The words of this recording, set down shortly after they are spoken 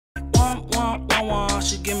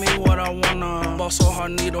She give me what I wanna. Ball so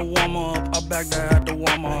hard, need a warm up. I back that at the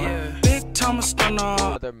warm up. Yeah. Big time stunner.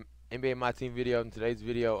 Another NBA Myteam video. In today's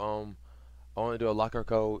video, I want to do a locker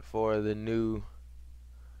code for the new.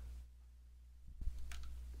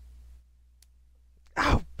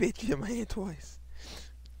 Ow, bitch! You hit my hand twice.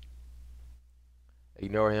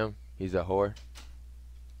 Ignore him. He's a whore.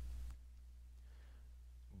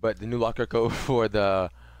 But the new locker code for the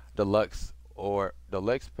deluxe or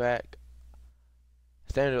deluxe pack,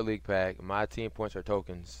 standard league pack, Myteam points are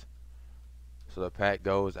tokens. So the pack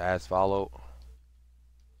goes as followed.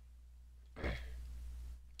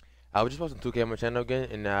 I was just watching 2K on my channel again,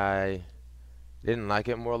 and I didn't like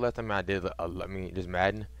it more or less. I mean, I did. Just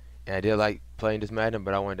Madden, and I did like playing this Madden,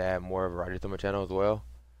 but I wanted to add more variety to my channel as well.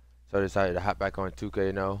 So I decided to hop back on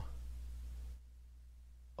 2K now.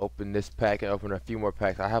 Open this pack and open a few more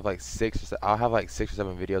packs. I'll have like 6 or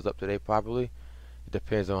 7 videos up today probably. It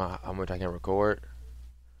depends on how much I can record.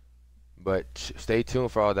 But stay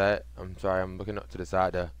tuned for all that. I'm sorry, I'm looking up to the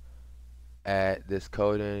side to add this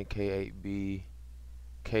code in, K8B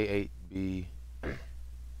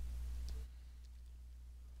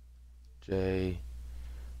J.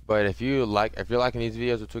 But if you're liking these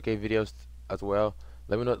videos or 2K videos as well,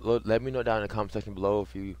 let me know down in the comment section below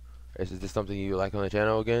if you is this something you like on the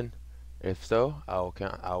channel again. If so, I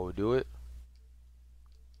will do it.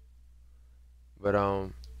 But I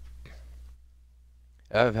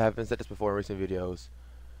haven't said this before in recent videos.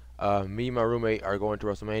 Me and my roommate are going to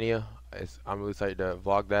WrestleMania. I'm really excited to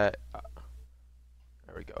vlog that.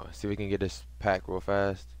 There we go. See if we can get this pack real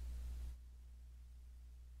fast.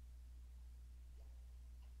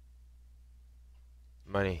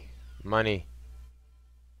 Money.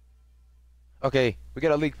 Okay, we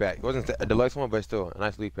got a league pack. It wasn't a deluxe one, but still a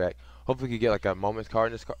nice league pack. Hopefully we could get like a moments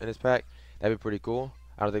card in this pack. That'd be pretty cool.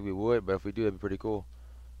 I don't think we would, but if we do, that'd be pretty cool.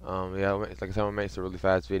 Yeah, like I said, I'm gonna make a really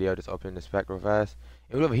fast video. Just opening this pack real fast.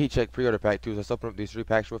 And we have a heat check pre-order pack too. So let's open up these 3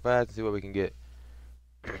 packs real fast and see what we can get.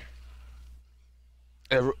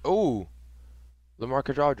 Ooh,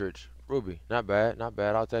 LaMarcus Aldridge, Ruby, not bad.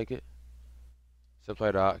 I'll take it. So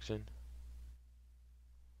play the auction.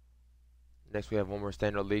 Next we have one more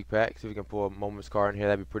standard league pack. See if we can pull a moments card in here.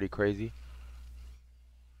 That'd be pretty crazy.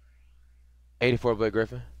 84 Blake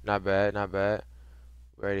Griffin, not bad.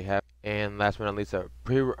 We already have. And last but not least, a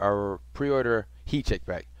pre-order heat check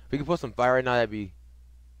pack. If we can pull some fire right now, that'd be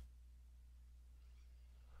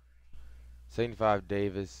 75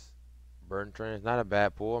 Davis Bertrand. Not a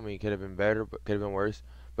bad pull. I mean, it could have been better, but could have been worse.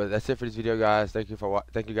 But that's it for this video, guys. Thank you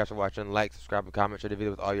guys for watching. Like, subscribe, and comment. Share the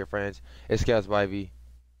video with all your friends. It's Chaos Ivy,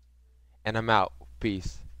 and I'm out.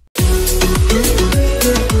 Peace.